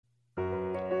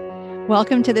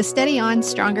Welcome to the Steady On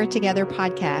Stronger Together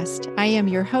podcast. I am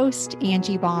your host,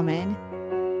 Angie Bauman.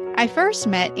 I first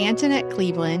met Antoinette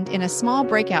Cleveland in a small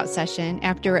breakout session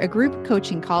after a group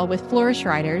coaching call with Flourish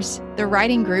Writers, the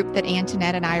writing group that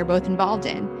Antoinette and I are both involved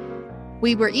in.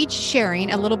 We were each sharing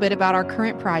a little bit about our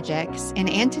current projects, and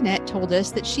Antoinette told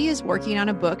us that she is working on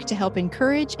a book to help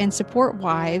encourage and support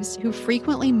wives who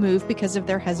frequently move because of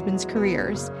their husbands'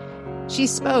 careers. She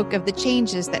spoke of the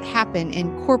changes that happen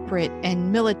in corporate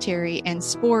and military and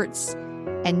sports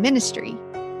and ministry.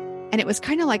 And it was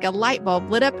kind of like a light bulb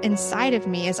lit up inside of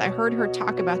me as I heard her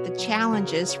talk about the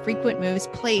challenges frequent moves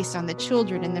place on the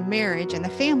children and the marriage and the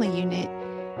family unit.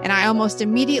 And I almost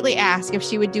immediately asked if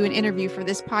she would do an interview for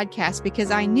this podcast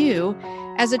because I knew,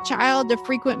 as a child of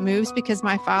frequent moves because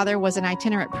my father was an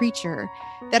itinerant preacher,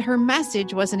 that her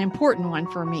message was an important one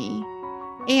for me.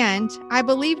 And I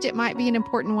believed it might be an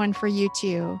important one for you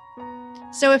too.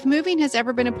 So if moving has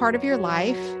ever been a part of your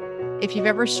life, if you've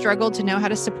ever struggled to know how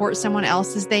to support someone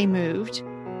else as they moved,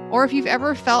 or if you've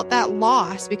ever felt that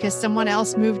loss because someone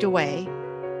else moved away,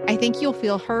 I think you'll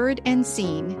feel heard and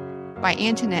seen by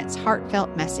Antoinette's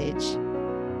heartfelt message.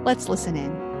 Let's listen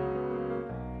in.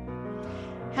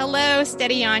 Hello,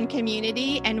 Steady On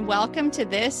community, and welcome to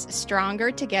this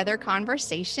Stronger Together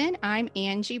conversation. I'm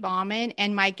Angie Bauman,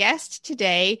 and my guest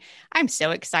today, I'm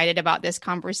so excited about this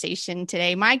conversation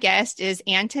today. My guest is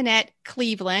Antoinette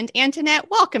Cleveland. Antoinette,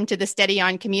 welcome to the Steady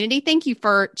On community. Thank you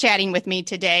for chatting with me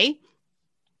today.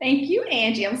 Thank you,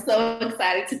 Angie. I'm so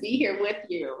excited to be here with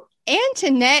you.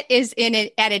 Antoinette is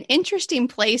at an interesting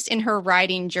place in her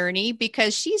writing journey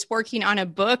because she's working on a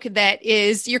book that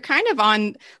is, you're kind of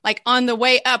on the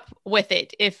way up with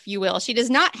it, if you will. She does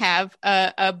not have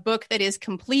a book that is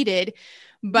completed,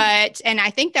 and I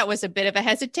think that was a bit of a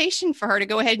hesitation for her to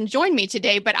go ahead and join me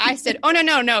today. But I said,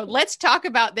 no, let's talk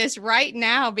about this right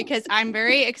now because I'm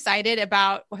very excited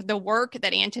about the work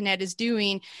that Antoinette is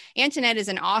doing. Antoinette is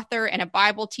an author and a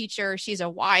Bible teacher. She's a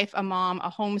wife, a mom, a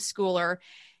homeschooler.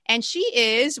 And she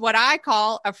is what I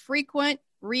call a frequent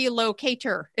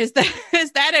relocator. Is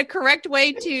that a correct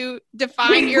way to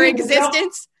define your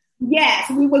existence? Yes,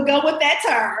 we will go with that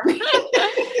term.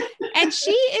 And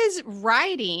she is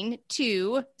writing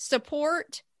to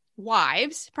support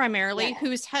wives, primarily,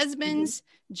 whose husbands'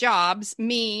 jobs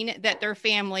mean that their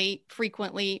family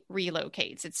frequently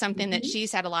relocates. It's something that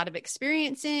she's had a lot of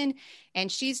experience in,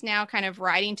 and she's now kind of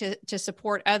writing to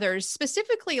support others,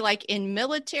 specifically like in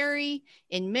military,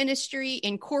 in ministry,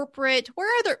 in corporate.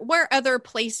 Where other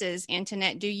places,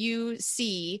 Antoinette, do you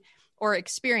see or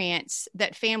experience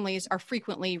that families are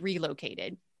frequently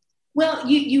relocated? Well,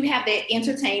 you have the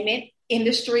entertainment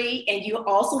industry, and you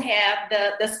also have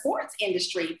the sports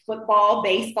industry, football,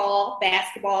 baseball,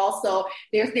 basketball. So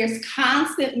there's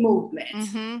constant movement.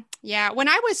 Mm-hmm. Yeah. When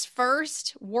I was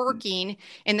first working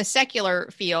in the secular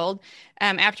field,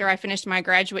 after I finished my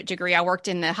graduate degree, I worked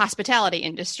in the hospitality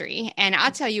industry. And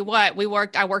I'll tell you what,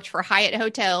 I worked for Hyatt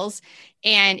Hotels.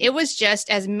 And it was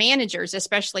just, as managers,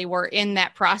 especially, were in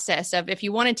that process of, if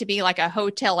you wanted to be like a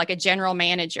hotel, like a general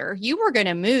manager, you were going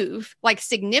to move, like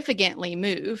significantly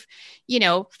move,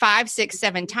 5, 6,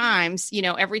 7 times,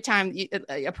 every time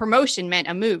a promotion meant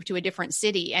a move to a different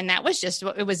city. And that was just,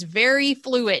 it was very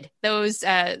fluid. Those,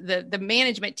 the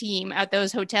management team at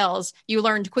those hotels, you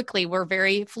learned quickly, were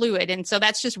very fluid. And so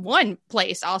that's just one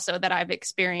place also that I've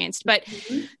experienced. But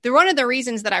one of the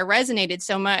reasons that I resonated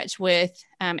so much with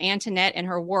Antoinette and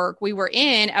her work, we were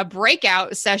in a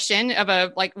breakout session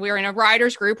we're in a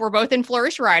writers group. We're both in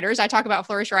Flourish Writers. I talk about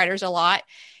Flourish Writers a lot.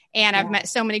 And I've met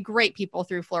so many great people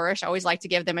through Flourish. I always like to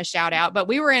give them a shout out. But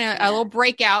we were in a little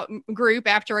breakout group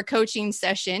after a coaching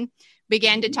session,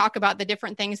 began to talk about the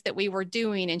different things that we were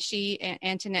doing. And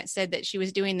Antoinette said that she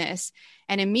was doing this.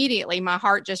 And immediately my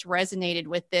heart just resonated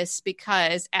with this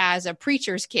because as a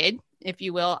preacher's kid, if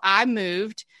you will, I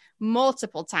moved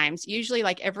multiple times, usually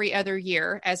like every other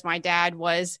year, as my dad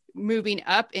was moving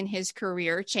up in his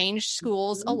career, changed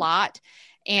schools a lot.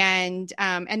 And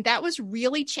that was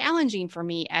really challenging for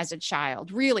me as a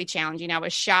child, really challenging. I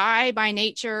was shy by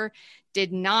nature,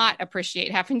 did not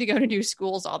appreciate having to go to new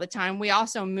schools all the time. We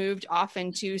also moved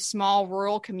often to small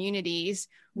rural communities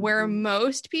where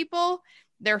most people,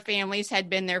 their families had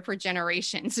been there for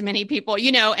generations, many people,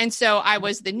 and so I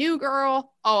was the new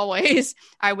girl always.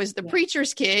 I was the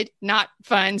preacher's kid, not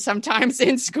fun sometimes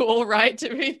in school, right? To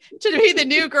be the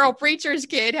new girl preacher's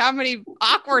kid. How many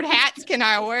awkward hats can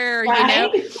I wear,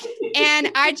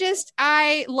 And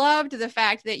I loved the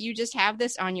fact that you just have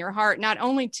this on your heart, not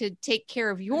only to take care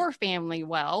of your family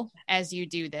well as you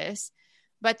do this,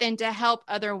 but then to help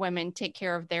other women take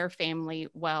care of their family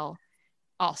well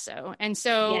also. And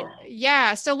so,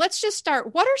 yeah, so let's just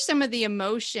start. What are some of the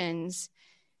emotions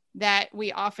that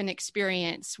we often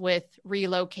experience with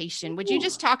relocation? Would you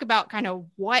just talk about kind of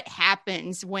what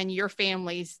happens when your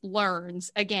family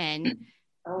learns again?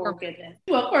 Oh, goodness.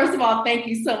 Well, first of all, thank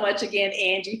you so much again,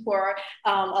 Angie, for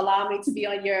allowing me to be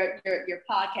on your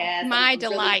podcast. My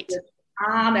delight. Really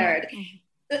honored.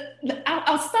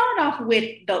 I'll start off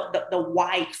with the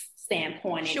wife's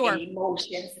standpoint sure. and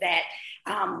emotions that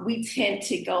we tend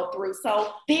to go through.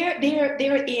 So there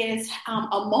is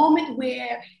a moment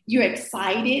where you're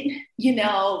excited,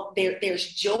 there's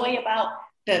joy about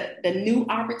the new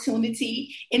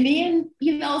opportunity. And then,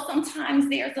 sometimes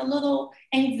there's a little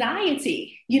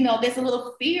anxiety, there's a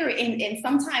little fear and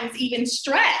sometimes even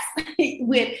stress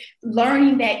with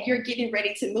learning that you're getting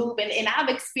ready to move. And I've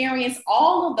experienced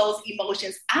all of those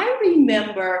emotions. I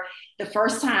remember the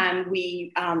first time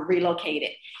we relocated.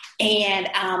 And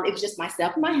it was just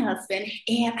myself and my husband.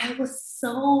 And I was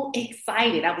so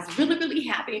excited. I was really, really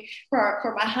happy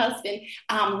for my husband,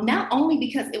 not only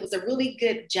because it was a really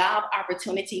good job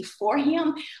opportunity for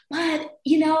him, but,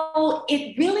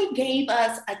 it really gave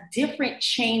us a different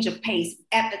change of pace.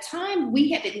 At the time,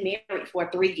 we had been married for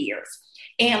 3 years.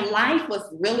 And life was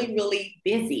really, really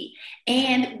busy.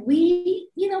 And we,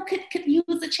 could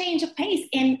use a change of pace.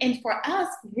 And for us,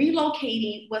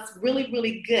 relocating was really,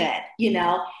 really good,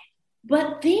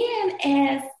 But then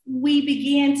as we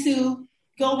began to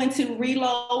go into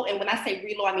reload, and when I say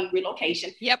reload, I mean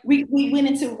relocation. Yep. We went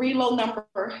into reload number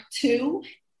 2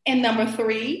 and number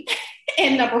 3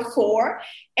 and number 4.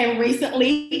 And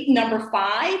recently number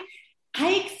 5.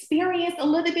 I experienced a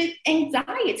little bit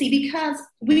anxiety because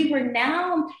we were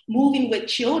now moving with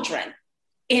children.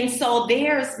 And so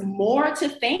there's more to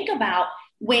think about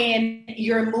when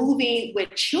you're moving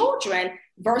with children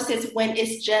versus when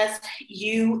it's just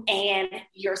you and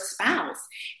your spouse.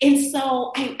 And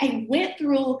so I went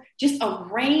through just a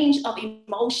range of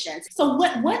emotions. So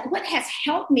what has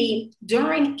helped me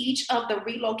during each of the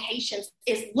relocations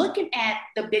is looking at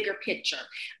the bigger picture,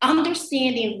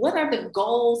 understanding what are the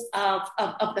goals of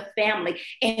the family.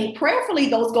 And prayerfully,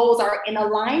 those goals are in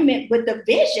alignment with the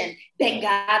vision that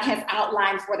God has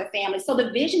outlined for the family. So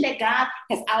the vision that God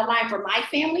has outlined for my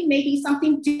family may be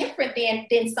something different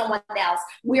than someone else.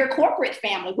 We're a corporate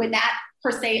family. We're not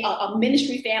per se a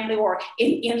ministry family or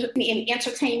in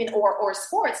entertainment or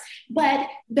sports, but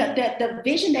the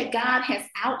vision that God has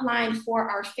outlined for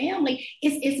our family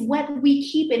is what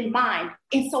we keep in mind.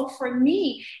 And so for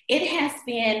me, it has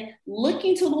been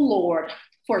looking to the Lord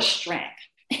for strength.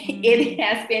 It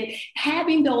has been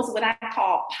having those, what I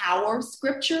call power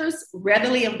scriptures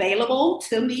readily available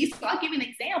to me. So I'll give you an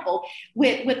example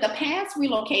with the past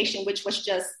relocation, which was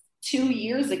just 2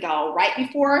 years ago, right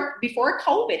before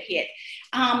COVID hit.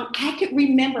 I could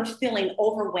remember feeling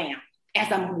overwhelmed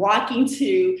as I'm walking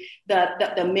to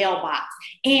the mailbox.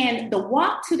 And the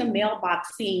walk to the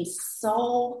mailbox seemed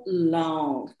so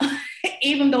long,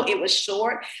 even though it was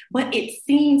short, but it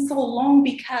seemed so long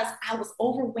because I was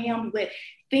overwhelmed with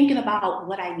thinking about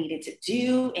what I needed to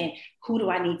do and who do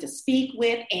I need to speak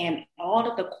with and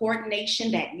all of the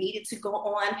coordination that needed to go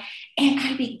on. And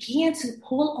I began to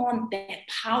pull on that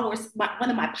one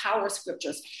of my power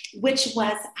scriptures, which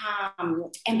was,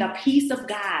 and the peace of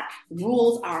God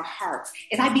rules our hearts.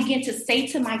 And I began to say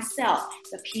to myself,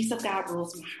 the peace of God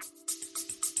rules my heart.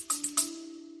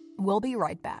 We'll be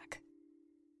right back.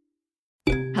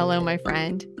 Hello, my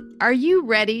friend. Are you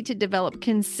ready to develop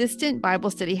consistent Bible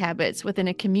study habits within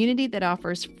a community that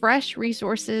offers fresh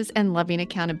resources and loving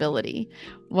accountability?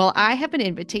 Well, I have an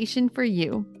invitation for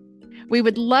you. We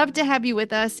would love to have you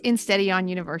with us in Steady On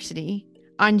University.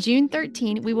 On June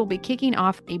 13, we will be kicking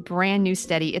off a brand new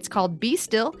study. It's called Be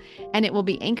Still, and it will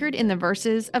be anchored in the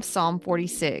verses of Psalm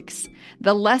 46.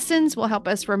 The lessons will help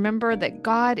us remember that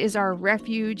God is our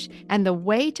refuge, and the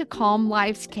way to calm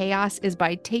life's chaos is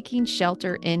by taking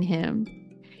shelter in Him.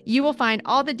 You will find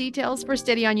all the details for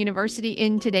Steady On University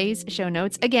in today's show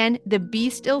notes. Again, the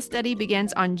Be Still study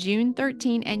begins on June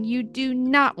 13, and you do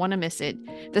not want to miss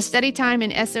it. The study time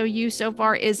in SOU so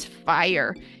far is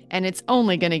fire, and it's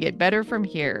only going to get better from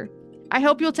here. I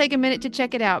hope you'll take a minute to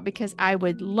check it out because I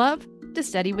would love to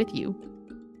study with you.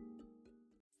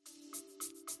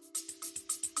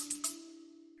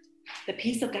 The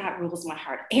peace of God rules my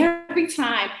heart. Every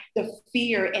time the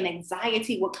fear and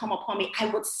anxiety would come upon me, I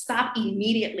would stop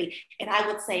immediately and I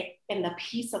would say, and the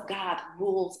peace of God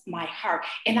rules my heart.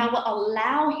 And I will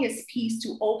allow His peace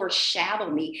to overshadow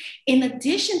me. In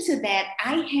addition to that,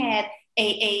 I had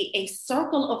a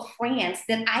circle of friends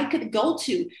that I could go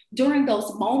to during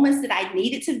those moments that I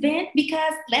needed to vent,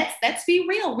 because let's be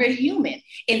real, we're human.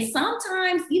 And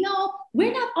sometimes,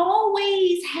 we're not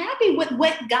always happy with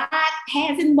what God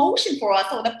has in motion for us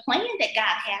or the plan that God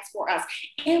has for us.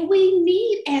 And we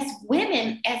need, as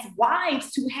women, as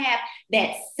wives, to have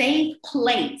that safe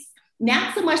place.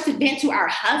 Not so much to vent to our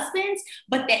husbands,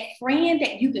 but that friend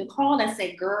that you can call and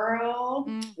say, girl,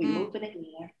 we're moving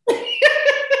again.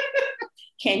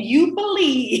 Can you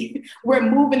believe we're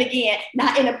moving again?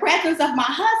 Now, in the presence of my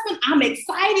husband, I'm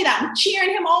excited. I'm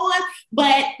cheering him on.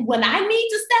 But when I need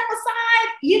to step aside,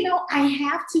 I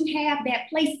have to have that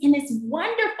place. And it's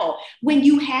wonderful when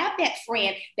you have that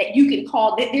friend that you can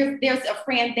call. There's a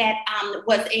friend that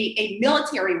was a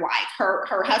military wife.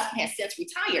 Her husband has since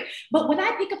retired. But when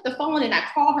I pick up the phone and I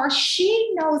call her,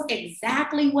 she knows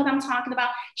exactly what I'm talking about.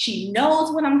 She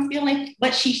knows what I'm feeling,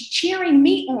 but she's cheering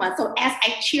me on. So as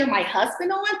I cheer my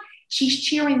husband on, she's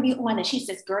cheering me on, and she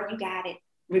says, girl, you got it.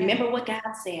 Remember what God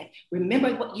said.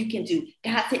 Remember what you can do.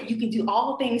 God said you can do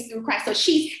all things through Christ. So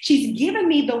she's giving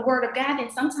me the word of God,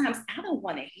 and sometimes I don't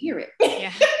want to hear it.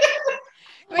 Yeah.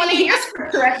 I want to hear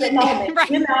scripture at the moment.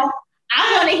 Right.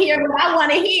 I want to hear what I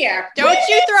want to hear. Don't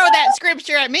you throw that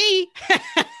scripture at me.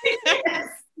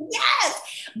 Yes.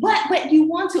 But you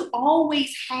want to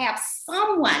always have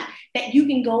someone that you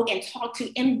can go and talk to.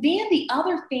 And then the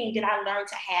other thing that I learned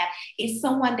to have is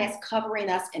someone that's covering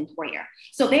us in prayer.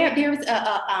 So there's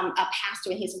a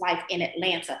pastor and his wife in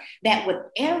Atlanta that with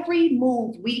every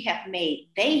move we have made,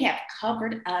 they have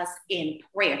covered us in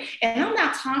prayer. And I'm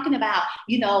not talking about,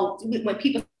 when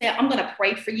people say, I'm going to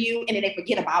pray for you, and then they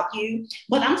forget about you.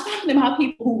 But I'm talking about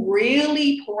people who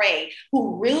really pray,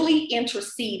 who really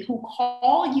intercede, who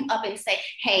call you up and say,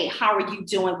 hey, how are you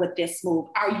doing with this move?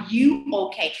 Are you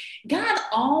okay? God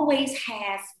always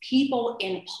has people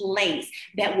in place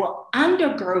that will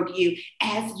undergird you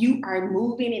as you are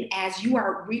moving and as you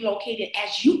are relocated,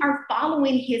 as you are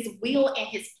following his will and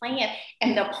his plan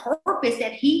and the purpose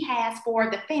that he has for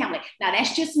the family. Now,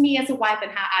 that's just me as a wife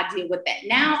and how I deal with that.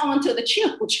 Now on to the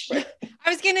children. I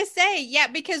was going to say, yeah,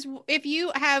 because if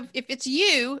it's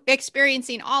you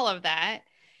experiencing all of that,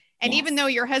 and yes, even though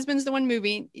your husband's the one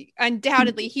moving,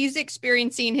 undoubtedly he's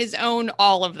experiencing his own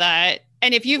all of that.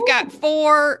 And if you've got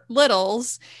 4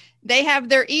 littles, they have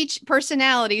their each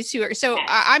personalities who are, so yes,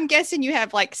 I'm guessing you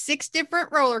have like 6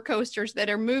 different roller coasters that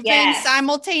are moving yes,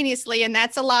 simultaneously. And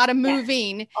that's a lot of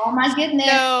moving. Yes. Oh my goodness.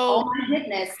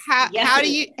 So how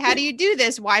do you do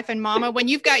this, wife and mama, when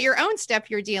you've got your own stuff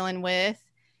you're dealing with?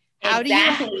 How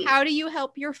do you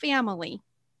help your family?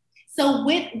 So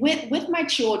with my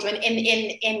children,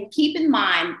 and keep in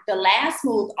mind, the last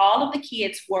move, all of the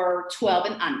kids were 12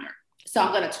 and under. So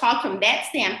I'm going to talk from that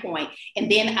standpoint, and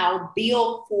then I'll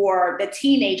build for the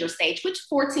teenager stage, which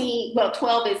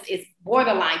 12 is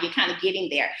borderline. You're kind of getting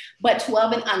there, but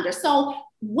 12 and under. So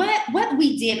what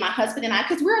we did, my husband and I,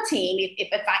 because we're a team,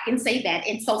 if I can say that.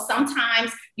 And so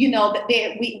sometimes,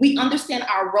 we understand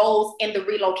our roles in the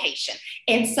relocation.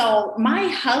 And so my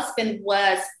husband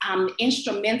was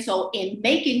instrumental in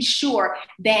making sure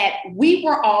that we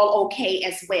were all okay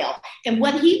as well. And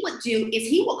what he would do is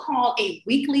he would call a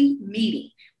weekly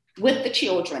meeting with the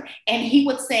children. And he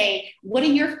would say, what are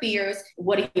your fears?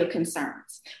 What are your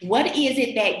concerns? What is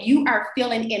it that you are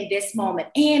feeling in this moment?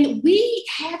 And we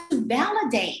had to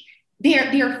validate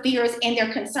their fears and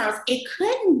their concerns. It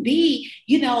couldn't be,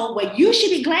 well, you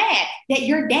should be glad that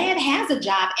your dad has a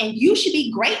job and you should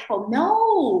be grateful.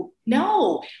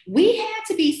 No, we had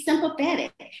to be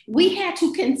sympathetic. We had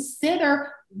to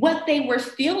consider what they were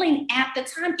feeling at the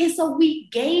time. And so we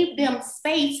gave them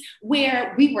space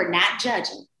where we were not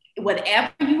judging.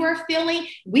 Whatever you are feeling,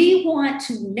 we want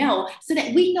to know so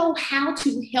that we know how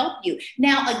to help you.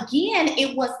 Now, again,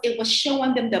 it was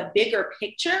showing them the bigger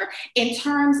picture in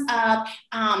terms of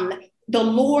the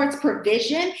Lord's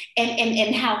provision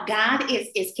and how God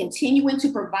is continuing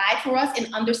to provide for us,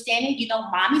 and understanding,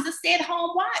 mommy's a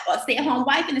stay-at-home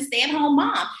wife and a stay-at-home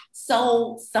mom.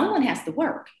 So someone has to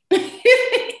work.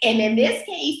 And in this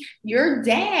case, your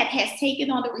dad has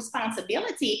taken on the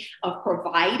responsibility of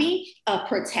providing, of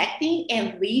protecting,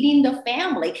 and leading the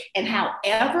family. And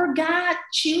however God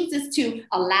chooses to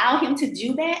allow him to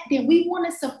do that, then we want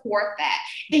to support that.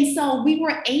 And so we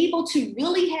were able to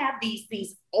really have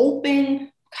these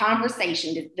open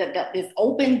conversation, this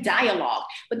open dialogue.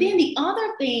 But then the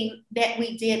other thing that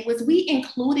we did was we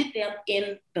included them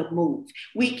in the move.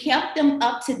 We kept them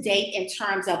up to date in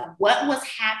terms of what was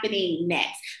happening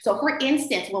next. So for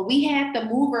instance, when we had the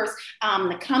movers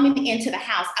coming into the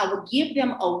house, I would give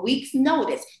them a week's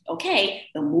notice. Okay,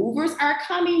 the movers are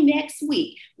coming next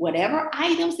week. Whatever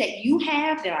items that you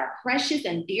have that are precious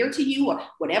and dear to you, or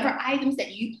whatever items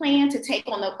that you plan to take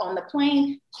on the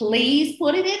plane, please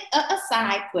put it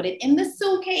aside, put it in the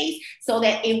suitcase so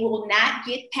that it will not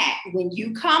get packed. When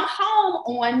you come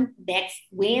home on next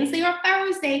Wednesday or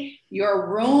Thursday, your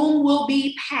room will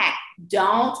be packed.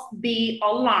 Don't be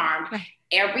alarmed. Right.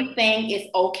 Everything is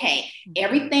okay.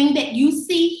 Everything that you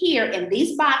see here in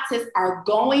these boxes are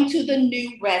going to the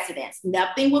new residents.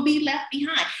 Nothing will be left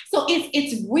behind. So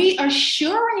it's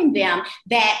reassuring them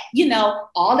that, you know,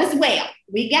 all is well.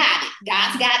 We got it.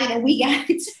 God's got it, and we got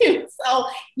it too. So,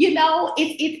 you know,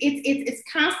 it's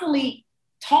constantly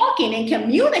talking and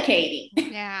communicating.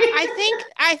 Yeah,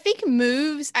 I think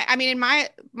moves. I mean, in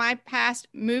my past,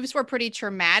 moves were pretty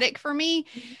traumatic for me,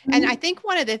 and I think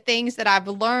one of the things that I've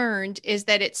learned is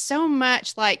that it's so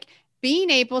much like being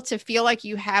able to feel like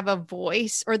you have a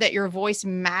voice, or that your voice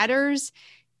matters,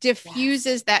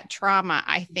 diffuses that trauma,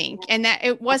 I think. And that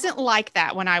it wasn't like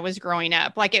that when I was growing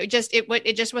up. Like it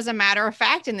just was a matter of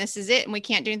fact, and this is it, and we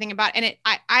can't do anything about it.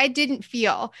 And I didn't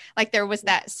feel like there was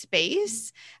that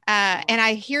space. And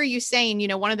I hear you saying, you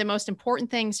know, one of the most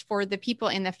important things for the people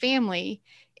in the family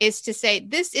is to say,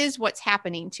 this is what's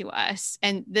happening to us.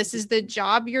 And this is the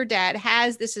job your dad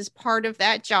has. This is part of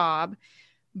that job,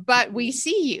 but we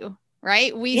see you,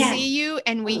 right? We see you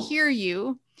and we hear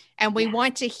you. And we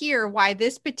want to hear why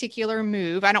this particular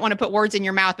move, I don't want to put words in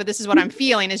your mouth, but this is what I'm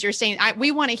feeling as you're saying,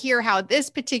 we want to hear how this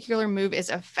particular move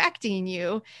is affecting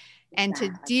you, and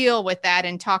to deal with that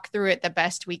and talk through it the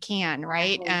best we can.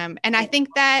 Right. And I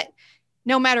think that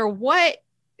no matter what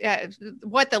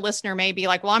the listener may be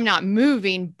like, well, I'm not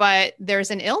moving, but there's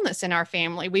an illness in our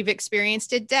family. We've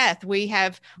experienced a death. We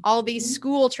have all these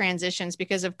school transitions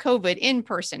because of COVID, in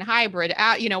person, hybrid,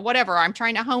 out, you know, whatever. I'm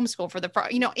trying to homeschool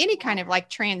for any kind of like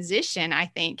transition, I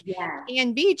think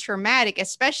can be traumatic,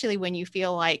 especially when you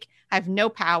feel like I have no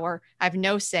power, I have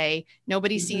no say,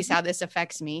 nobody sees how this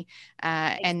affects me.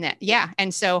 And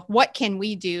so what can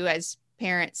we do as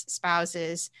parents,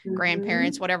 spouses,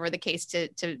 grandparents, whatever the case,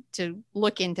 to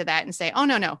look into that and say, oh,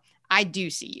 no, I do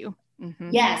see you.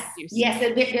 Yes.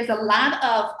 There's a lot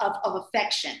of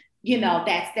affection, you know,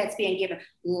 that's being given.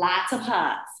 Lots of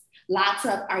hugs, lots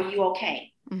of, are you okay?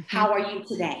 How are you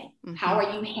today? How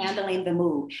are you handling the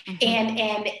move? And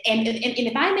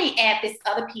if I may add this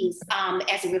other piece,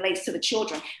 as it relates to the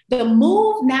children, the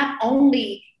move not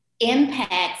only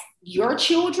impacts your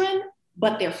children,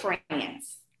 but their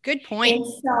friends. Good point. And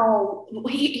so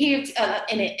here's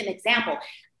an example.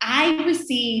 I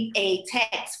received a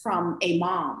text from a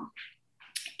mom,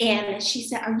 and she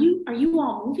said, "Are you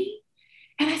all moving?"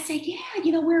 And I said, "Yeah,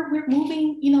 you know, we're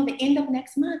moving, you know, the end of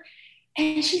next month."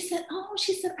 And she said,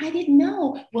 "I didn't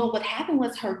know." Well, what happened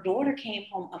was her daughter came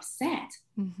home upset,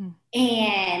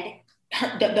 and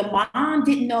the mom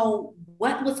didn't know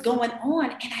what was going on.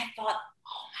 And I thought,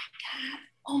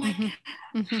 oh my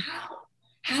God,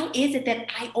 how is it that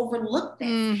I overlooked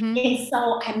this? And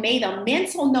so I made a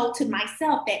mental note to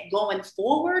myself that going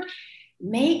forward,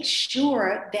 make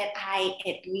sure that I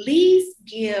at least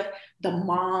give the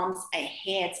moms a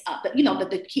heads up. You know,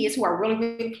 the kids who are really,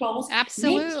 really close.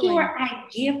 Absolutely. Make sure I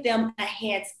give them a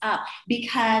heads up,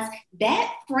 because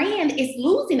that friend is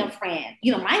losing a friend.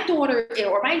 You know, my daughter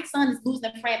or my son is losing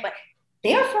a friend, but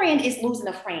their friend is losing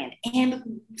a friend.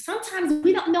 And sometimes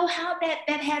we don't know how that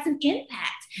has an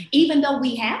impact, even though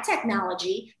we have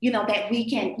technology, you know, that we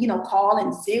can, you know, call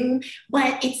and Zoom,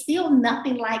 but it's still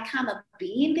nothing like kind of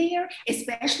being there,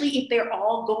 especially if they're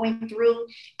all going through,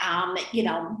 you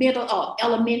know,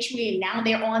 elementary, and now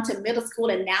they're on to middle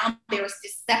school, and now there's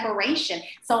this separation.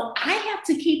 So I have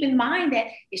to keep in mind that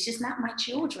it's just not my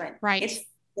children. Right. It's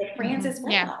their friends as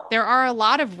well. Yeah, there are a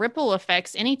lot of ripple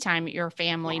effects anytime your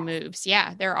family moves.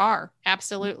 Yeah, there are.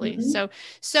 Absolutely.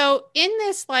 So in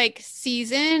this like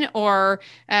season or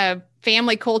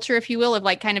family culture, if you will, of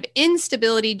like kind of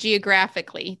instability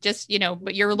geographically, just, you know,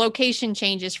 but your location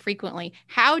changes frequently.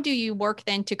 How do you work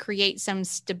then to create some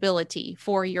stability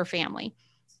for your family?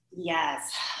 Yes.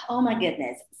 Oh my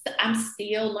goodness. I'm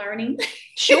still learning.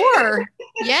 Sure.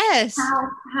 Yes.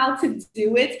 how to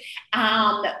do it.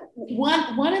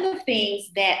 One of the things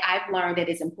that I've learned that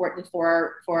is important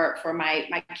for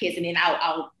my kids, and then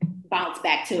I'll bounce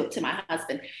back to my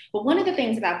husband. But one of the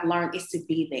things that I've learned is to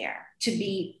be there, to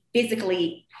be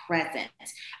physically present.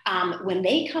 When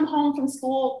they come home from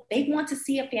school, they want to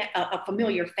see a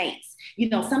familiar face.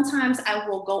 Sometimes I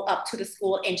will go up to the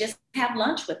school and just have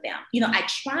lunch with them. I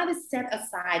try to set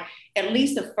aside at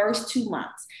least the first 2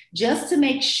 months just to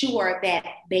make sure that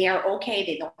they are okay.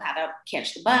 They don't have to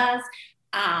catch the bus.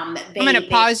 I'm going to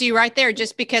pause you right there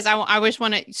just because I always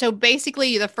want to. So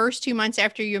basically the first 2 months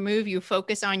after you move, you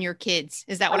focus on your kids.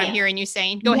 Is that what I'm hearing you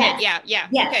saying? Go ahead. Yeah. Yes.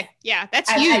 Okay. Yeah.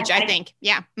 That's huge. I think.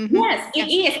 Yeah. Mm-hmm. Yes, it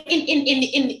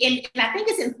is. And I think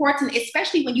it's important,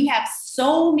 especially when you have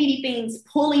so many things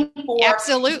pulling for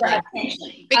absolutely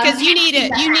attention. Because you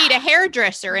need a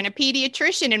hairdresser and a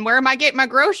pediatrician, and where am I getting my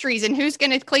groceries, and who's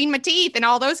going to clean my teeth, and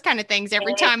all those kind of things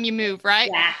every time you move, right?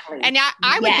 Exactly. And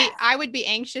I would be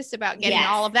anxious about getting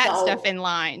all of that stuff in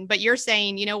line. But you're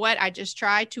saying, you know what? I just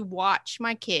try to watch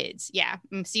my kids. Yeah.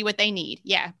 See what they need.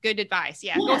 Yeah. Good advice.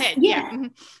 Yeah. Go ahead. Yeah. Mm-hmm.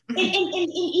 And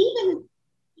even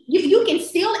you can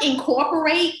still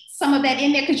incorporate some of that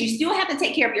in there, because you still have to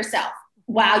take care of yourself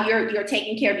while you're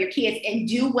taking care of your kids, and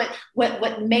do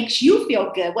what makes you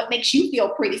feel good, what makes you feel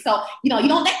pretty. So, you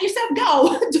don't let yourself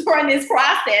go during this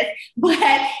process.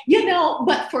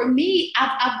 But for me,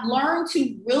 I've learned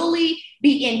to really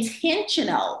be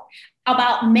intentional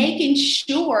about making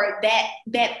sure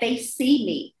that they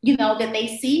see me, that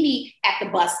they see me at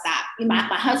the bus stop. My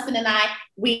husband and I,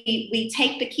 we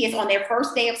take the kids on their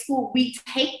first day of school. We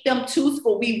take them to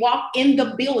school. We walk in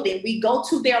the building. We go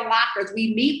to their lockers.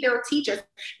 We meet their teachers,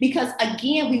 because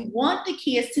again, we want the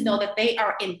kids to know that they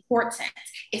are important.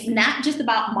 It's not just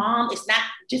about mom. It's not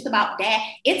just about dad.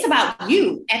 It's about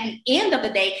you. At the end of the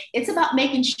day, it's about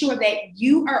making sure that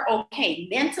you are okay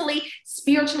mentally,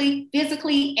 spiritually,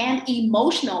 physically, and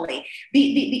emotionally.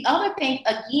 The other thing,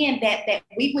 again, that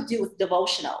we would do is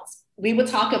devotionals. We would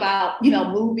talk about,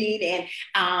 moving,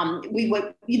 and we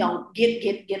would,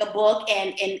 get a book,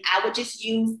 and I would just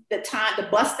use the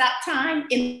bus stop time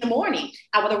in the morning.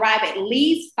 I would arrive at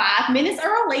least 5 minutes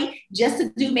early just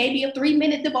to do maybe a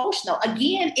 3-minute devotional.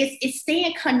 Again, it's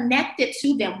staying connected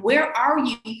to them. Where are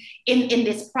you in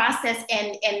this process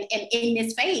and in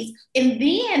this phase? And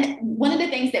then one of the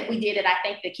things that we did that I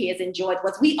think the kids enjoyed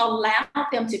was we allowed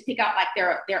them to pick out like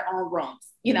their own rooms.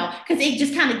 Because it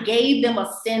just kind of gave them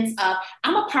a sense of,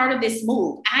 I'm a part of this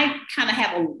move. I kind of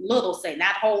have a little say,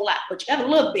 not a whole lot, but you got a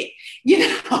little bit,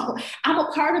 I'm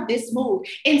a part of this move.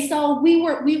 And so we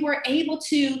were able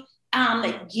to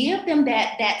give them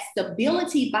that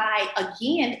stability by,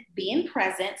 again, being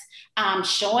present,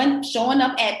 showing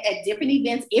up at different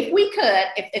events if we could,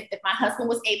 if my husband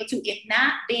was able to. If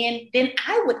not, then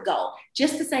I would go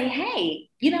just to say, hey,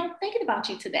 thinking about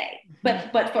you today.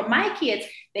 But for my kids,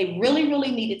 they really,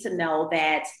 really needed to know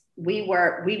that we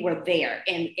were there.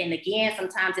 And again,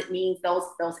 sometimes it means those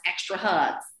extra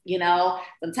hugs.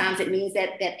 Sometimes it means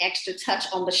that extra touch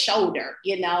on the shoulder,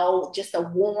 just a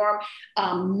warm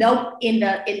note in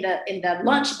the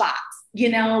lunchbox,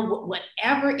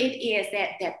 whatever it is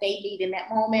that they need in that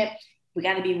moment. We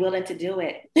got to be willing to do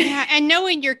it. Yeah, and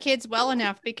knowing your kids well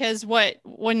enough, because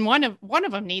when one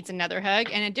of them needs another hug,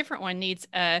 and a different one needs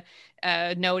a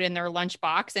note in their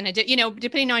lunchbox, and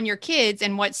depending on your kids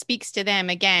and what speaks to them,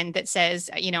 again, that says,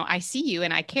 I see you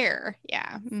and I care.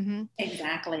 Yeah. Mm-hmm.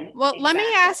 Exactly. Well, let me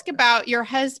ask about your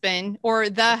husband, or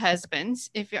the husbands,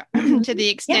 if you're, to the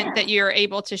extent that you're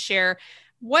able to share.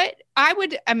 What I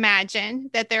would imagine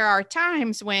that there are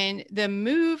times when the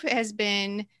move has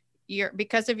been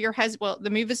because of your husband. Well, the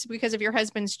move is because of your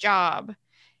husband's job.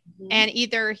 Mm-hmm. And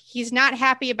either he's not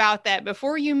happy about that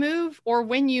before you move, or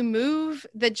when you move,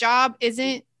 the job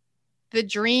isn't the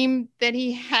dream that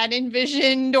he had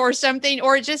envisioned or something,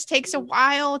 or it just takes a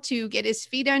while to get his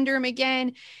feet under him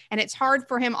again. And it's hard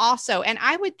for him also. And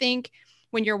I would think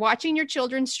when you're watching your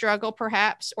children struggle,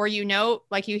 perhaps, or,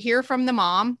 like you hear from the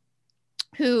mom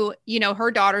who, her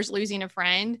daughter's losing a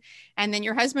friend, and then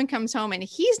your husband comes home and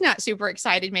he's not super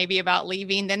excited maybe about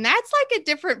leaving, then that's like a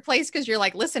different place, because you're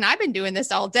like, listen, I've been doing this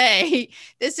all day.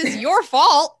 This is your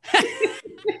fault.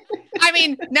 I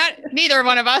mean, neither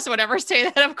one of us would ever say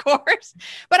that, of course,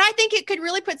 but I think it could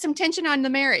really put some tension on the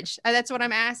marriage. That's what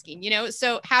I'm asking,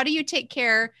 so how do you take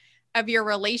care of your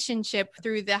relationship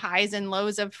through the highs and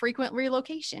lows of frequent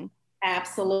relocation?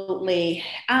 Absolutely.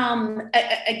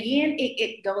 Again,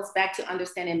 it goes back to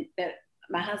understanding that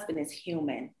my husband is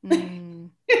human.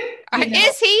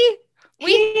 Is he?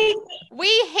 We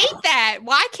hate that.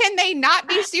 Why can they not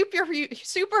be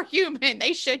superhuman?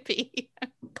 They should be.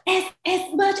 As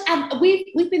much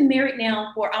we've been married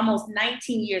now for almost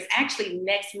 19 years. Actually,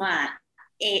 next month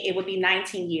it would be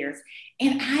 19 years,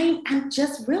 and I'm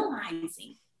just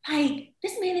realizing, like,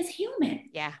 this man is human.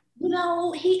 Yeah.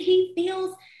 He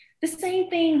feels the same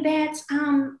thing that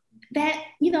that,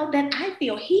 that I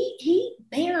feel he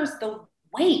bears the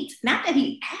weight, not that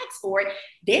he asks for it.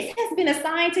 This has been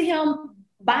assigned to him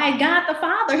by God the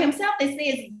Father himself that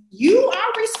says, you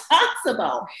are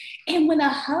responsible. And when a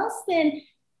husband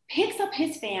picks up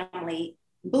his family,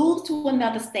 moves to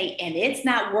another state, and it's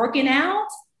not working out,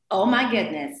 oh my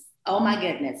goodness.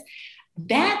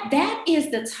 That is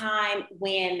the time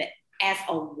when, as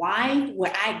a wife,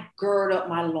 where I gird up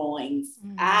my loins,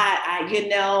 and I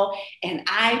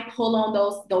pull on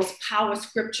those power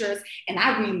scriptures, and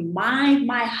I remind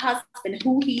my husband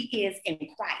who he is in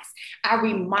Christ. I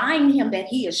remind him that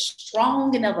he is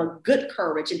strong and of a good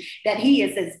courage, and that he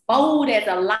is as bold as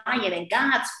a lion, and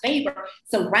God's favor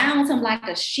surrounds him like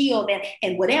a shield,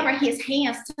 and whatever his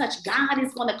hands touch, God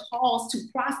is going to cause to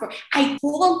prosper. I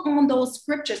pull on those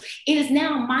scriptures. It is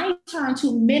now my turn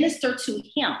to minister to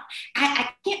him. I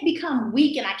can't become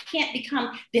weak, and I can't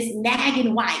become this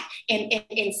nagging wife and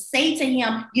say to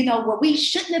him, well, we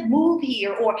shouldn't have moved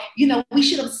here, or, we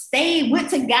should have stayed. Would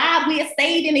to God we had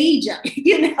stayed in Egypt,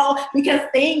 because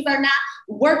things are not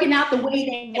working out the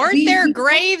way that weren't there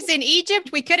graves in Egypt?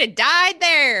 We could have died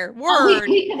there. Word.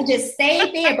 We could have just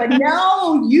stayed there, but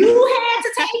no, you had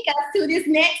to take us to this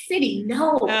next city.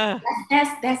 No,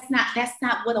 that's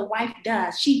not what a wife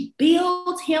does. She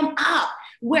builds him up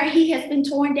where he has been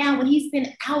torn down, when he's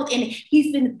been out and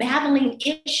he's been battling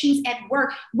issues at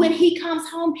work. When he comes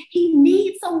home, he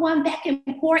needs someone that can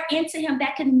pour into him,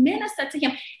 that can minister to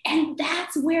him. And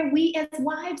that's where we as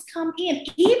wives come in,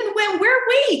 even when we're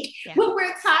weak, when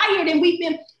we're tired and we've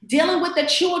been dealing with the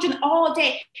children all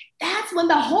day. That's when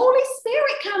the Holy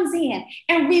Spirit comes in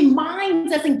and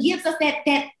reminds us and gives us that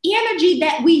energy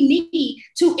that we need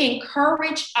to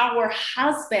encourage our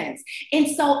husbands. And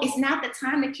so it's not the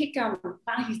time to kick him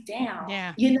while he's down.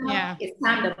 It's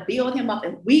time to build him up,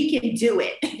 and we can do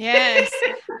it. Yes,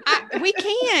 we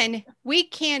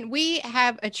can. We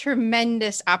have a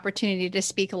tremendous opportunity to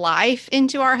speak life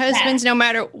into our husbands, no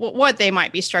matter what they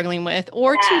might be struggling with,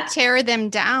 or to tear them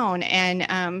down.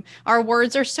 And our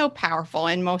words are so powerful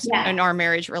in our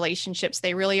marriage relationships.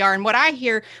 They really are. And what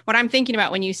I'm thinking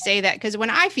about when you say that, because when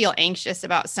I feel anxious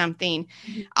about something,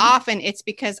 often it's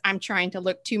because I'm trying to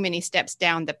look too many steps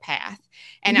down the path.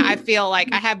 And I feel like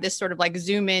I have this sort of like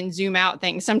zoom in, zoom out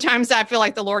thing. Sometimes I feel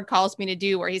like the Lord calls me to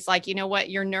do, where he's like, you know what,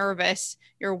 you're nervous,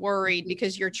 you're worried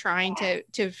because you're trying to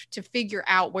figure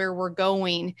out where we're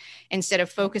going instead of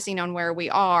focusing on where we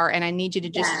are. And I need you to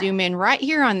just zoom in right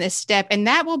here on this step. And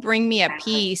that will bring me a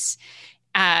peace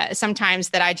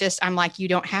sometimes that I'm like, you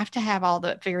don't have to have all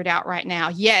that figured out right now.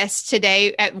 Yes,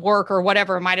 today at work or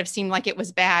whatever might have seemed like it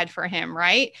was bad for him,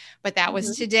 right? But that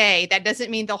was today. That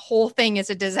doesn't mean the whole thing is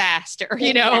a disaster,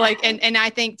 and I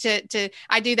think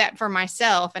I do that for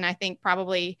myself. And I think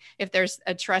probably if there's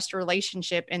a trust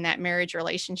relationship in that marriage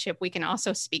relationship, we can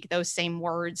also speak those same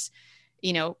words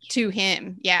to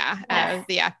him.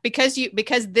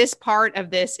 Because this part of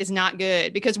this is not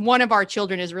good, because one of our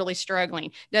children is really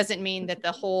struggling, doesn't mean that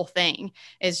the whole thing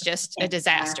is just a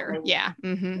disaster.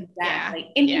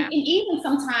 Exactly. And even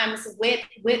sometimes with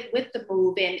the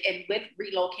move and with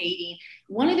relocating,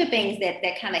 one of the things that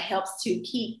kind of helps to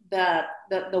keep the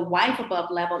wife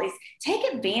above level is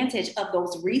take advantage of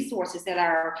those resources that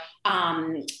are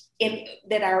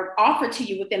offered to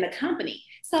you within the company.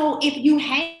 So if you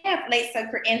have, let's say,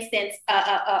 for instance,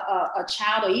 a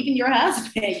child, or even your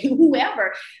husband,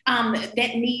 whoever, that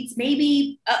needs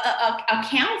maybe a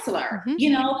counselor,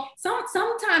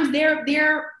 sometimes there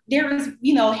is,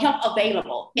 help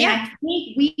available. And I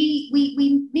think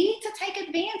we need to take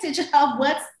advantage of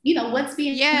what's being offered.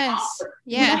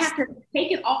 We don't have to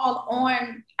take it all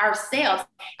on ourselves.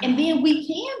 And then we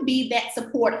can be that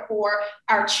support for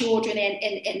our children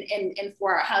and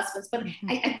for our husbands. But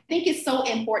I think it's so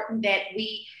important that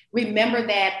we remember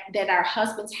that our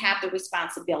husbands have the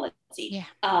responsibility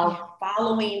of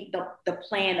following the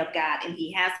plan of God, and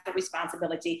he has the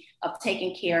responsibility of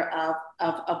taking care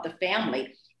of the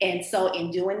family. And so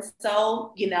in doing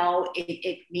so,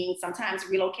 it means sometimes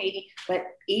relocating, but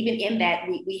even in that,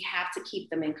 we have to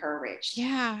keep them encouraged.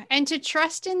 Yeah. And to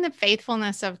trust in the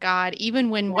faithfulness of God,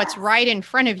 even when what's right in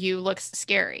front of you looks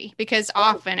scary, because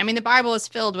often, the Bible is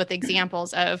filled with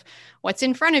examples of what's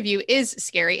in front of you is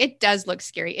scary. It does look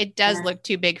scary. It does look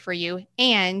too big for you.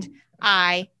 And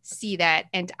I see that,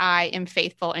 and I am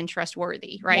faithful and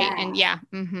trustworthy. Right. And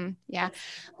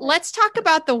let's talk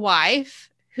about the wife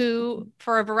who,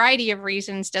 for a variety of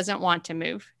reasons, doesn't want to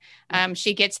move.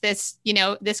 She gets this,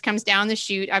 this comes down the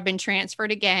chute. I've been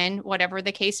transferred again, whatever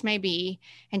the case may be.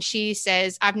 And she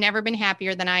says, I've never been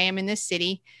happier than I am in this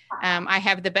city. I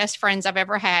have the best friends I've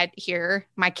ever had here.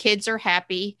 My kids are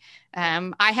happy.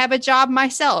 I have a job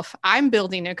myself. I'm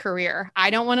building a career.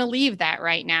 I don't want to leave that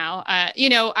right now.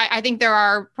 I think there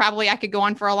are probably, I could go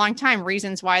on for a long time,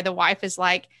 reasons why the wife is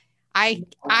like, I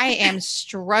am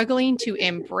struggling to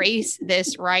embrace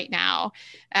this right now.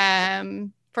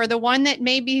 For the one that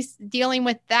may be dealing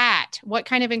with that, what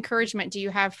kind of encouragement do you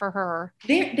have for her?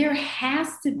 There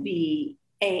has to be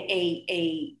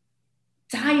a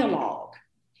dialogue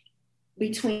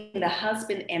between the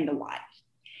husband and the wife.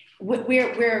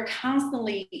 We're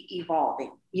constantly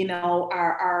evolving.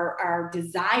 Our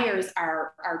desires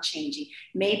are changing.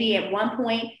 Maybe at one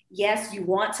point, yes, you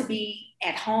want to be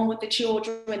at home with the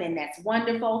children, and that's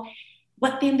wonderful.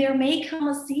 But then there may come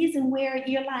a season where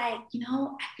you're like,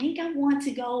 I think I want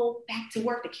to go back to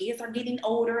work. The kids are getting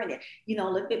older and, a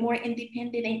little bit more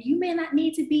independent, and you may not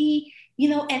need to be,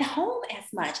 at home as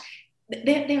much.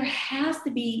 There has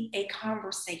to be a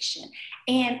conversation,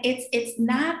 and it's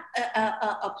not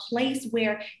a place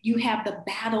where you have the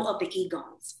battle of the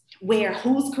egos, where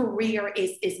whose career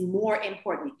is more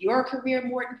important. Your career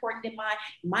more important than mine.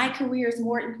 My career is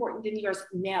more important than yours.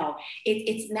 No,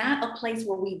 it's not a place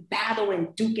where we battle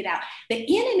and duke it out. The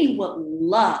enemy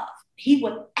he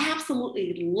would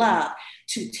absolutely love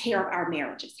to tear up our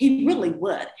marriages. He really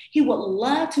would. He would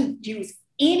love to use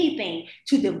anything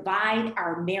to divide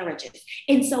our marriages.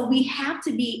 And so we have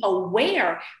to be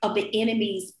aware of the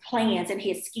enemy's plans and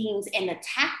his schemes and the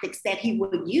tactics that he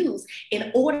would use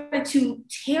in order to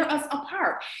tear us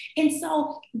apart. And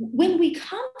so when we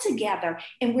come together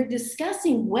and we're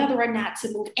discussing whether or not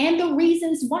to move and the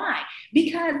reasons why,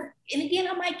 because, and again,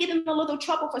 I might get in a little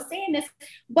trouble for saying this,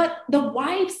 but the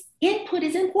wife's input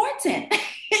is important.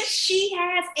 She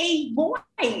has a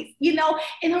voice,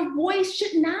 and her voice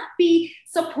should not be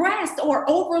suppressed or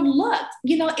overlooked.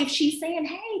 If she's saying,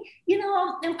 hey,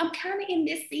 I'm kind of in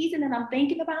this season and I'm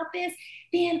thinking about this,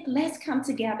 then let's come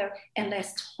together and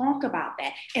let's talk about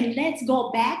that. And let's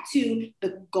go back to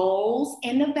the goals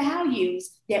and the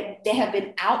values that have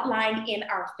been outlined in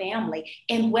our family,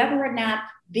 and whether or not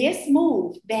this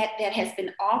move that has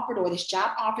been offered, or this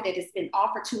job offer that has been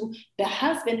offered to the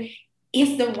husband,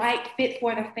 is the right fit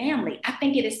for the family. I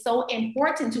think it is so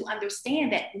important to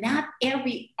understand that not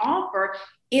every offer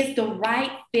is the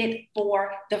right fit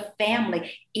for the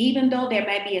family, even though there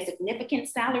may be a significant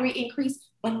salary increase.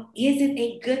 But is it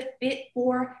a good fit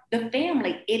for the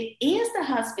family? It is the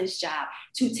husband's job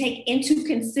to take into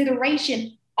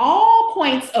consideration all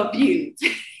points of view.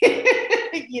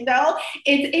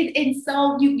 And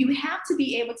so you have to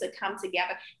be able to come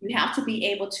together. You have to be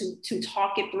able to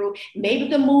talk it through. Maybe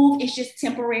the move is just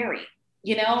temporary.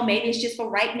 Maybe it's just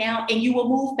for right now, and you will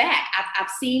move back.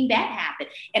 I've seen that happen,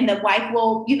 and the wife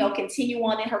will, continue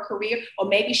on in her career, or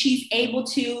maybe she's able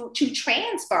to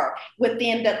transfer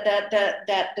within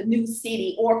the new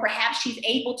city, or perhaps she's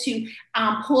able to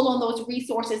pull on those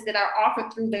resources that are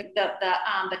offered through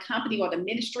the company or the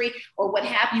ministry or what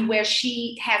have you, where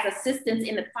she has assistance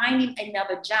in finding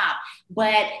another job.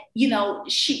 But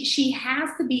she has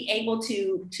to be able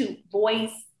to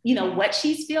voice what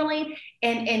she's feeling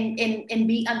and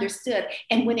be understood.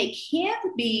 And when it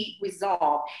can't be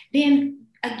resolved, then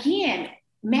again,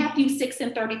 Matthew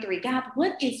 6:33, God,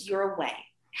 what is your way?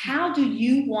 How do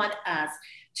you want us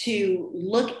to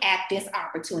look at this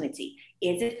opportunity?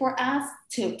 Is it for us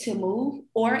to move,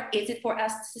 or is it for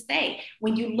us to stay?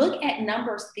 When you look at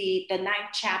Numbers, the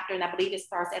 9th chapter, and I believe it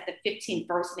starts at the 15th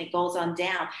verse and it goes on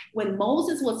down, when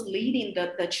Moses was leading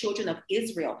the children of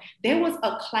Israel, there was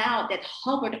a cloud that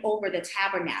hovered over the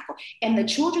tabernacle, and the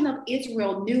children of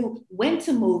Israel knew when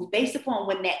to move based upon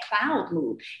when that cloud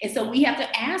moved. And so we have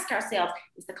to ask ourselves,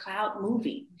 is the cloud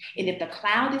moving? And if the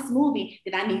cloud is moving,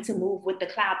 then I need to move with the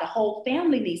cloud. The whole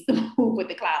family needs to move with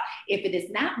the cloud. If it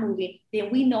is not moving, then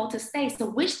we know to stay. So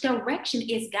which direction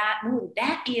is God moving?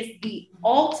 That is the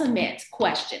ultimate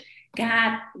question.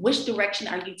 God, which direction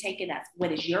are you taking us?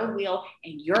 What is your will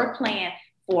and your plan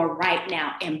for right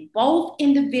now? And both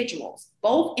individuals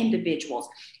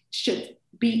should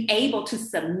be able to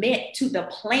submit to the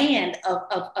plan of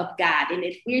God. And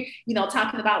if we're,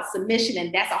 talking about submission,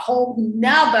 and that's a whole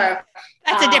nother.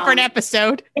 That's a different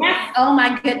episode. Oh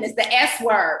my goodness, the S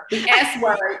word,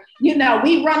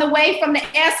 we run away from the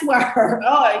S word.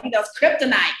 Oh, it's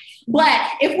kryptonite. But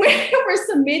if we're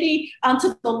submitting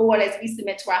to the Lord as we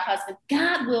submit to our husband,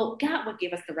 God will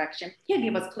give us direction. He'll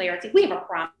give us clarity. We have a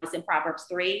promise in Proverbs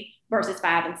 3, verses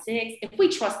 5 and 6. If we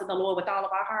trust in the Lord with all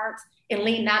of our hearts and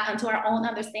lean not unto our own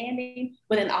understanding,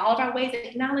 but in all of our ways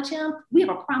acknowledge him, we have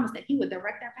a promise that he would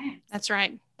direct our path. That's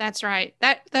right. That's right.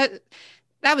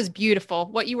 That was beautiful.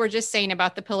 What you were just saying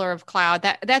about the pillar of cloud,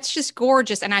 that's just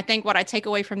gorgeous. And I think what I take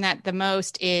away from that the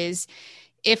most is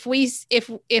if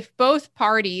both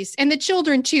parties and the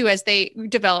children too, as they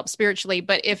develop spiritually,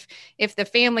 but if the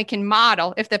family can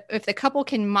model, if the couple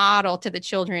can model to the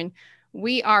children,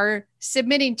 we are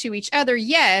submitting to each other.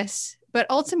 Yes. But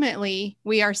ultimately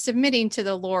we are submitting to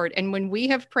the Lord. And when we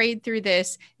have prayed through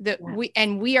this,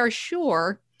 we are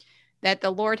sure that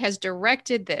the Lord has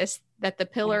directed this, that the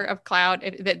pillar of cloud,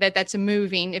 that's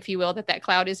moving, if you will, that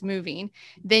cloud is moving,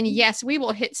 then yes, we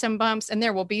will hit some bumps and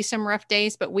there will be some rough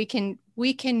days, but we can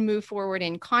move forward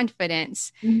in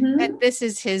confidence that this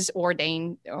is his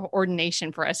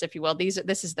ordination for us, if you will.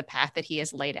 This is the path that he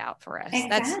has laid out for us. Exactly.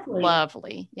 That's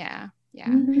lovely. Yeah. Yeah.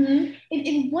 Mm-hmm.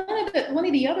 And one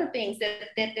of the other things that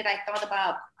I thought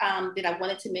about that I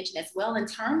wanted to mention as well in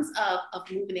terms of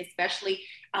moving, especially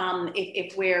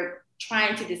if we're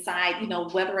trying to decide,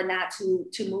 whether or not to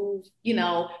move,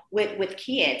 with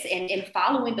kids and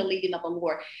following the leading of the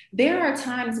Lord. There are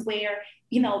times where,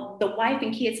 the wife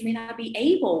and kids may not be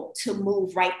able to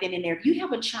move right then and there. If you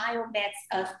have a child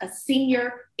that's a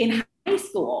senior in high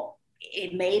school,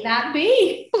 it may not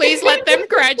be. Please let them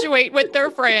graduate with their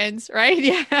friends, right?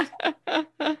 Yeah.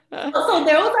 So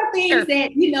those are things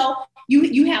that,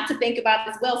 you have to think about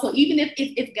as well. So even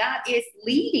if God is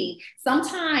leading,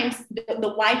 sometimes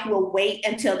the wife will wait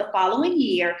until the following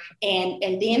year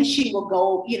and then she will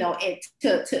go,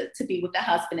 to be with the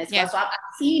husband as well. So I've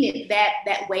seen it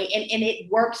that way and it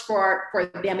works for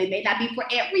them. It may not be for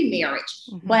every marriage,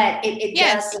 but it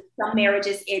does with some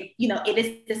marriages. It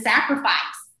is the sacrifice.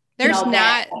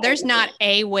 There's not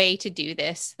a way to do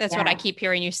this. That's what I keep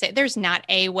hearing you say. There's not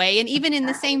a way. And even in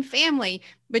the same family,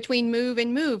 between move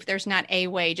and move, there's not a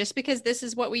way. Just because this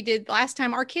is what we did last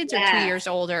time, our kids are 2 years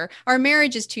older, our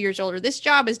marriage is 2 years older, this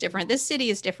job is different, this city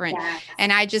is different.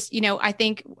 And I just, I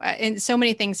think in so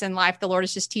many things in life, the Lord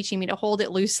is just teaching me to hold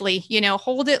it loosely,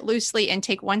 and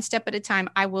take one step at a time.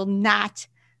 I will not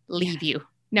leave you.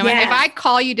 No, if I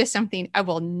call you to something, I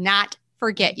will not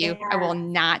forget you. I will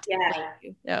not leave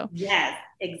you. So yes,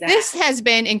 exactly. This has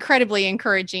been incredibly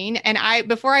encouraging. And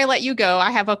before I let you go,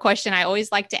 I have a question I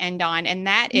always like to end on. And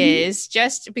that is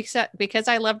just because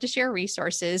I love to share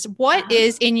resources. What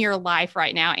is in your life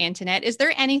right now, Antoinette? Is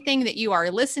there anything that you are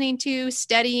listening to,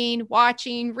 studying,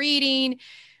 watching, reading?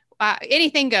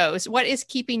 Anything goes. What is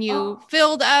keeping you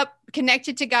filled up,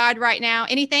 connected to God right now?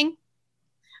 Anything?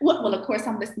 Well, of course,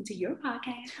 I'm listening to your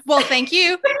podcast. Well, thank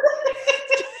you.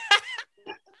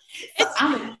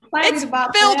 It's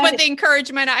filled with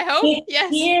encouragement, I hope.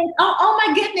 Yes. Oh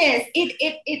my goodness.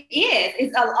 It is.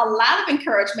 It's a lot of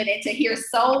encouragement, and to hear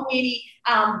so many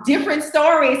different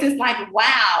stories. It's like,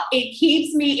 wow, it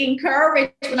keeps me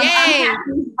encouraged when I'm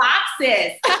unpacking these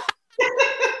boxes.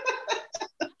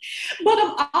 But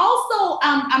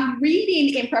I'm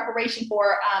reading in preparation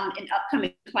for an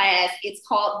upcoming class. It's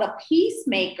called The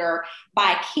Peacemaker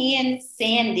by Ken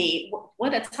Sande.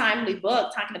 What a timely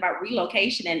book, talking about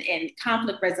relocation and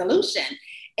conflict resolution.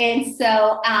 And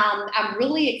so I'm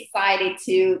really excited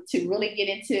to really get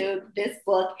into this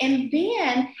book. And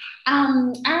then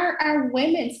our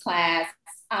women's class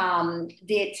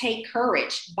did Take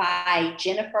Courage by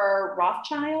Jennifer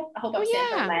Rothschild. I hope I'm saying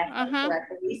her last name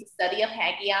correctly. The study of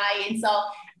Haggai. And so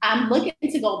I'm looking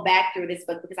to go back through this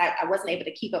book because I wasn't able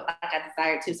to keep up like I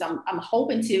desired to. So I'm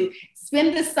hoping to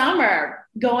spend the summer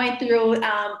going through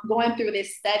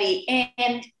this study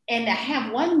and I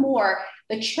have one more,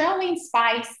 the Trailing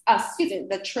Spouse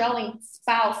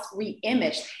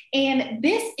Reimaged. And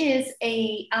this is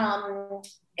a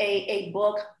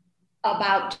book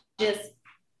about just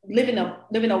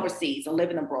living overseas or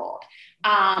living abroad,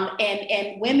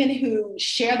 and women who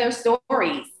share their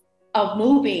stories of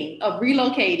moving, of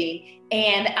relocating,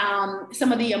 and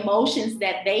some of the emotions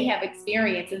that they have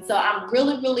experienced. And so I'm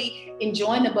really, really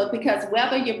enjoying the book because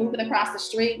whether you're moving across the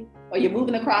street or you're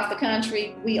moving across the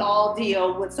country, we all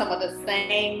deal with some of the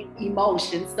same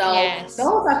emotions. So those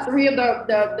are three of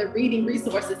the reading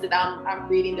resources that I'm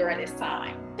reading during this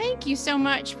time. Thank you so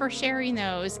much for sharing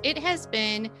those. It has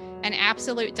been an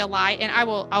absolute delight, and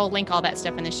I'll link all that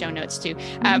stuff in the show notes too.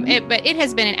 But it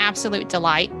has been an absolute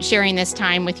delight sharing this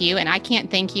time with you, and I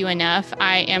can't thank you enough.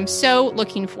 I am so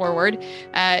looking forward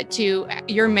to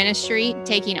your ministry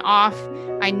taking off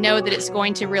I know that it's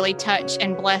going to really touch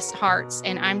and bless hearts.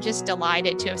 And I'm just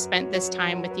delighted to have spent this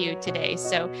time with you today.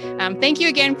 So thank you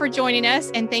again for joining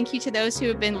us. And thank you to those who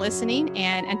have been listening.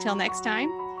 And until next time,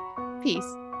 peace.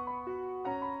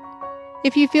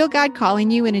 If you feel God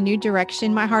calling you in a new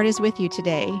direction, my heart is with you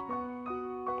today.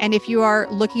 And if you are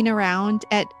looking around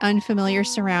at unfamiliar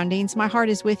surroundings, my heart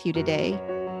is with you today.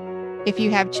 If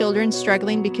you have children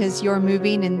struggling because you're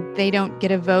moving and they don't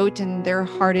get a vote and their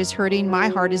heart is hurting, my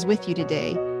heart is with you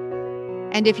today.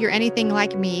 And if you're anything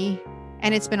like me,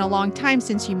 and it's been a long time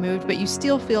since you moved, but you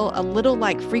still feel a little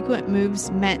like frequent moves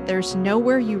meant there's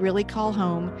nowhere you really call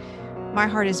home, my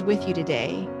heart is with you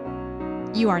today.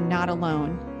 You are not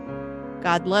alone.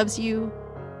 God loves you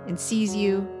and sees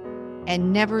you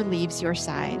and never leaves your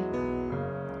side.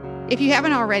 If you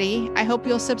haven't already, I hope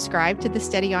you'll subscribe to the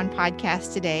Steady On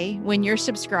podcast today. When you're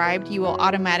subscribed, you will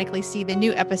automatically see the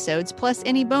new episodes, plus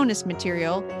any bonus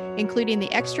material, including the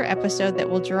extra episode that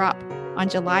will drop on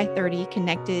July 30,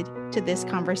 connected to this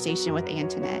conversation with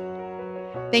Antoinette.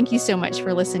 Thank you so much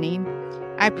for listening.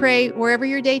 I pray wherever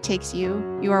your day takes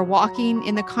you, you are walking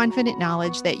in the confident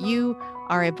knowledge that you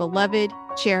are a beloved,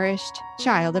 cherished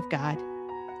child of God.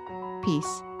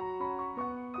 Peace.